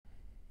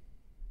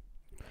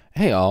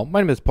Hey all,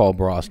 my name is Paul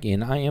Borosky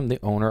and I am the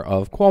owner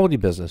of Quality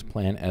Business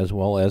Plan as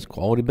well as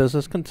Quality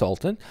Business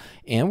Consultant.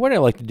 And what I'd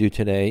like to do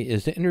today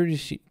is to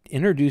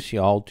introduce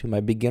y'all to my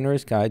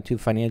beginner's guide to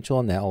financial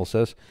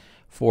analysis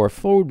for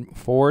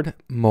Ford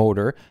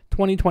Motor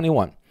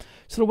 2021.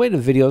 So the way the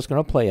video is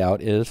going to play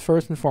out is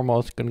first and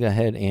foremost going to go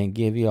ahead and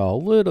give you all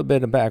a little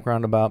bit of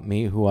background about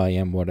me, who I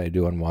am, what I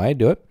do, and why I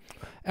do it.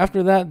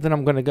 After that, then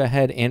I'm going to go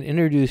ahead and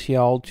introduce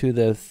y'all to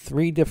the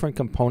 3 different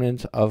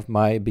components of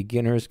my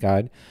beginner's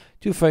guide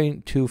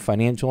to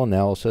financial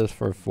analysis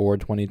for Ford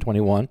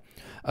 2021,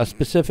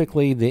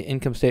 specifically the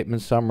income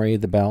statement summary,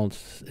 the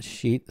balance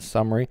sheet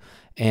summary,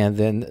 and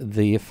then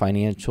the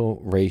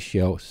financial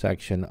ratio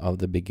section of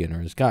the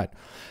beginner's guide.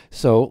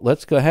 So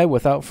let's go ahead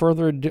without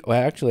further ado.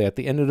 Actually, at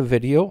the end of the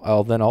video,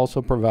 I'll then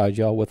also provide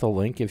y'all with a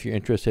link if you're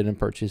interested in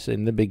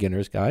purchasing the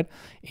beginner's guide.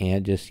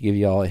 And just to give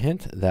y'all a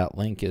hint, that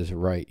link is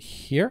right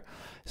here.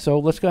 So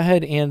let's go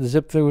ahead and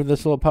zip through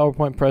this little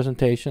PowerPoint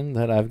presentation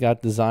that I've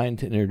got designed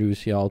to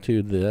introduce y'all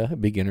to the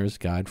beginner's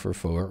guide for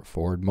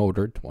Ford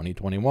Motor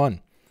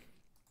 2021.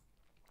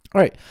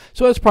 All right,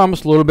 so as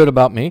promised, a little bit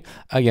about me.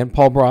 Again,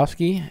 Paul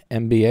Borosky,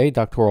 MBA,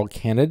 doctoral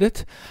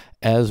candidate,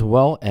 as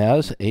well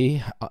as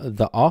the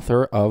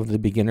author of the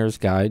Beginner's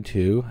Guide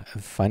to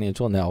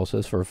Financial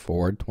Analysis for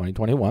Ford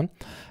 2021.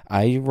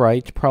 I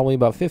write probably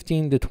about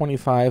 15 to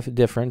 25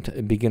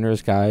 different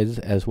beginner's guides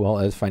as well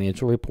as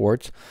financial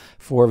reports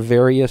for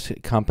various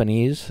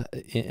companies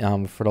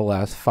for the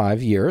last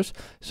 5 years.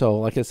 So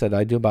like I said,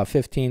 I do about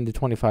 15 to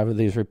 25 of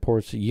these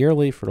reports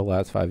yearly for the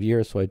last 5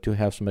 years, so I do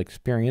have some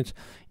experience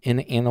in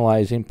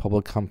analyzing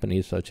public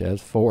companies such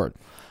as Ford.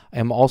 I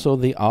am also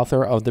the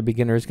author of the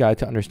Beginner's Guide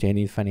to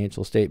Understanding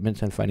Financial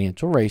Statements and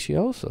Financial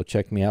Ratios, so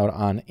check me out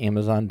on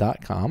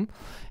Amazon.com.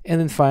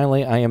 And then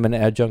finally, I am an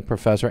adjunct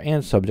professor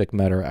and subject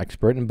matter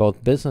expert in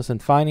both business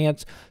and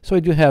finance, so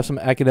I do have some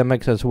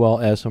academics as well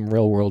as some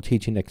real-world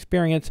teaching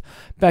experience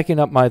backing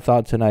up my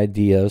thoughts and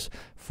ideas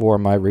for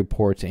my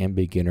reports and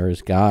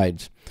beginner's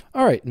guides.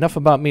 All right, enough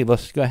about me.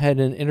 Let's go ahead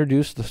and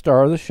introduce the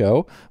star of the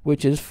show,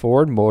 which is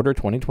Ford Motor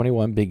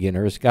 2021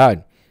 Beginner's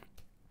Guide.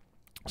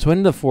 So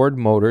in the Ford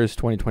Motors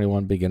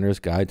 2021 Beginner's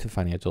Guide to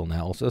Financial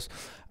Analysis,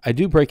 I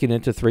do break it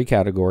into 3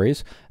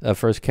 categories. The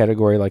first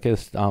category, like I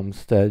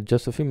said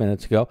just a few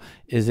minutes ago,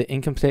 is the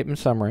income statement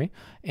summary,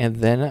 and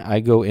then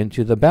I go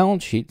into the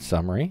balance sheet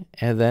summary,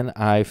 and then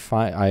I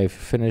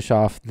finish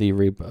off the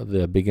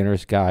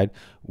beginner's guide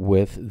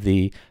with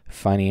the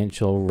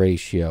financial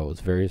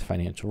ratios, various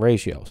financial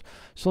ratios.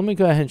 So let me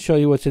go ahead and show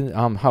you what's in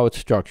how it's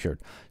structured.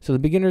 So the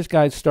beginner's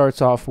guide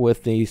starts off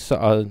with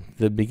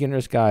the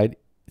beginner's guide.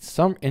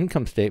 Some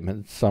income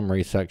statement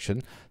summary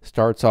section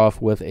starts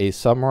off with a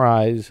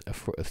starts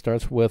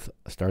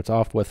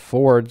off with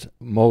Ford's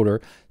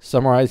Motor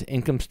summarized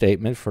income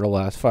statement for the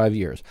last 5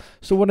 years.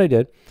 So what I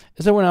did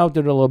is I went out,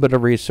 did a little bit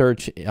of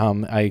research.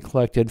 I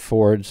collected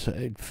Ford's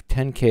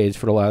 10Ks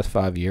for the last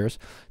 5 years,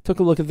 took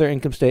a look at their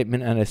income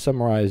statement, and I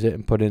summarized it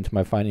and put it into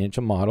my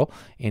financial model.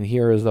 And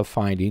here is the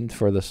findings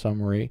for the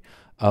summary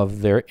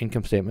of their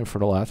income statement for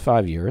the last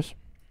 5 years.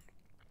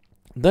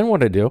 Then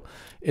what I do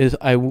is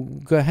I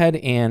go ahead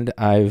and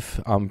I've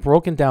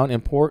broken down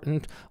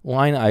important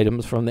line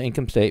items from the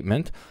income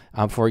statement,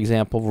 for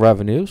example,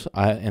 revenues.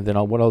 And then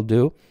what I'll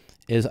do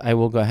is I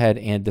will go ahead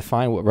and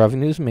define what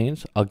revenues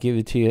means. I'll give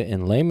it to you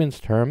in layman's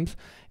terms.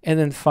 And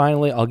then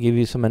finally, I'll give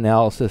you some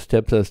analysis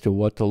tips as to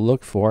what to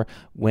look for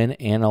when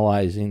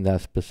analyzing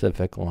that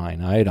specific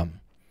line item.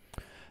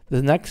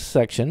 The next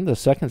section, the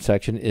second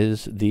section,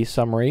 is the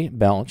summary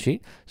balance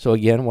sheet. So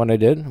again, what I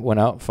did,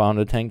 went out, found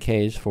the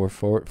 10Ks for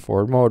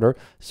Ford Motor,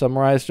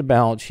 summarized the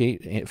balance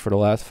sheet for the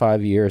last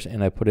 5 years,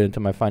 and I put it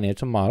into my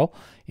financial model.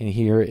 And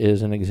here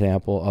is an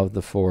example of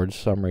the Ford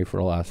summary for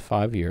the last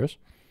 5 years.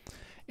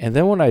 And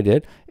then what I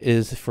did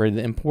is for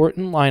the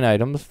important line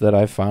items that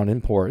I found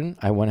important,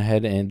 I went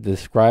ahead and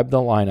described the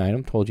line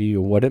item, told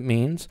you what it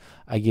means.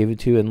 I gave it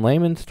to you in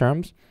layman's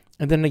terms.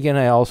 And then again,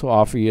 I also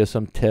offer you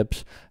some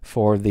tips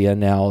for the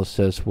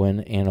analysis when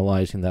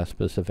analyzing that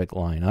specific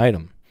line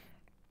item.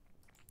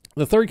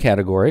 The third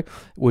category,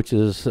 which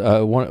is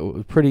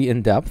pretty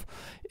in-depth,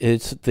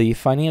 is the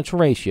financial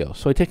ratio.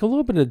 So I take a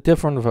little bit of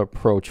different of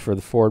approach for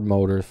the Ford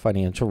Motor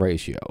financial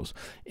ratios.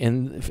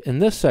 In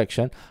this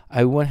section,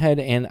 I went ahead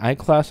and I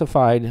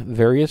classified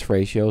various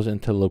ratios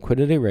into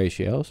liquidity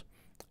ratios,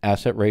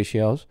 asset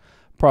ratios,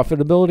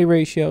 profitability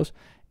ratios,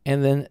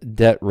 and then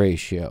debt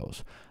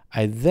ratios.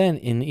 I then,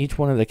 in each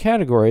one of the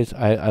categories,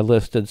 I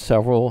listed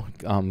several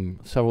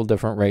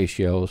different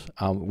ratios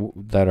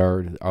that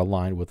are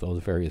aligned with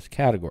those various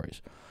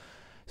categories.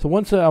 So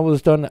once I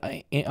was done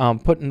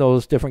putting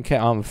those different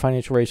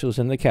financial ratios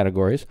in the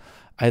categories,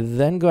 I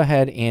then go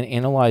ahead and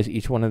analyze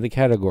each one of the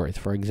categories.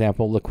 For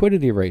example,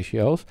 liquidity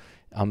ratios.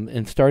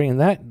 In starting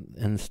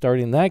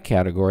that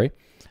category,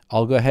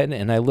 I'll go ahead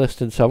and I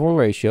listed several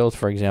ratios.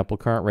 For example,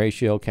 current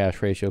ratio,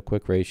 cash ratio,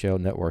 quick ratio,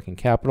 net working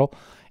capital.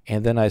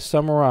 And then I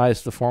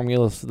summarized the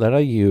formulas that I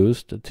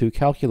used to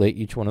calculate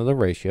each one of the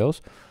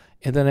ratios.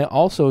 And then I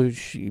also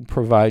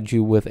provide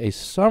you with a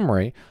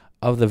summary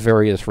of the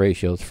various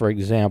ratios. For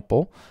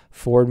example,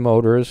 Ford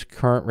Motors'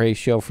 current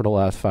ratio for the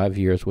last 5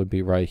 years would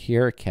be right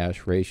here,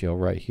 cash ratio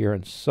right here,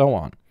 and so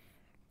on.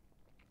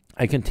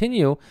 I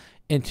continue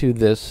into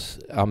this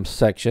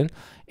section,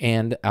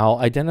 and I'll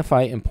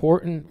identify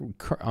important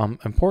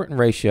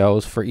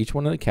ratios for each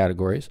one of the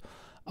categories.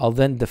 I'll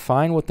then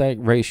define what that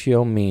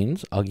ratio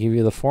means. I'll give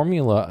you the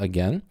formula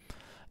again,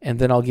 and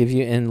then I'll give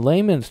you in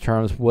layman's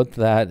terms what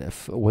that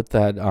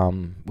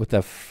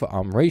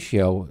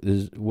ratio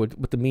is,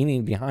 what the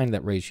meaning behind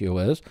that ratio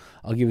is.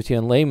 I'll give it to you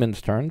in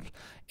layman's terms,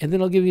 and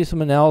then I'll give you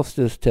some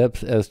analysis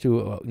tips as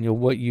to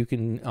what you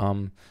can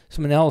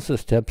some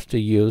analysis tips to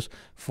use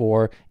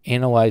for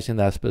analyzing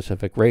that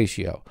specific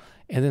ratio.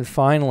 And then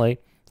finally,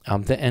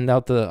 to end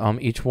out the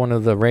each one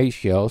of the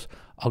ratios,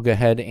 I'll go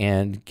ahead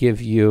and give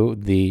you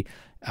the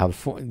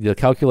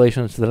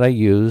calculations that I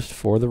used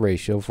for the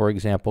ratio. For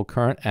example,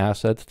 current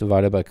assets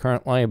divided by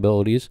current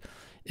liabilities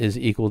is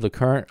equal to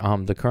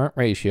the current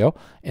ratio,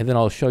 and then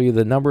I'll show you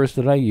the numbers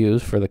that I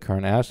use for the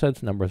current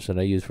assets, numbers that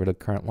I use for the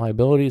current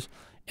liabilities,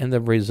 and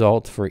the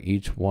results for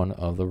each one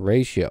of the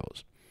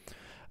ratios.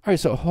 All right,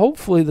 so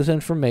hopefully this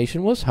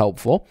information was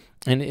helpful,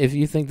 and if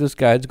you think this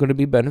guide is going to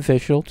be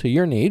beneficial to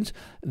your needs,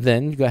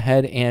 then go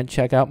ahead and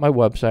check out my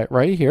website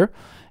right here.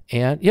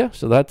 And yeah,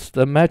 so that's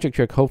the magic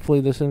trick.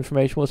 Hopefully this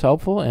information was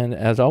helpful, and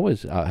as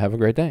always, have a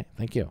great day.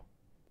 Thank you.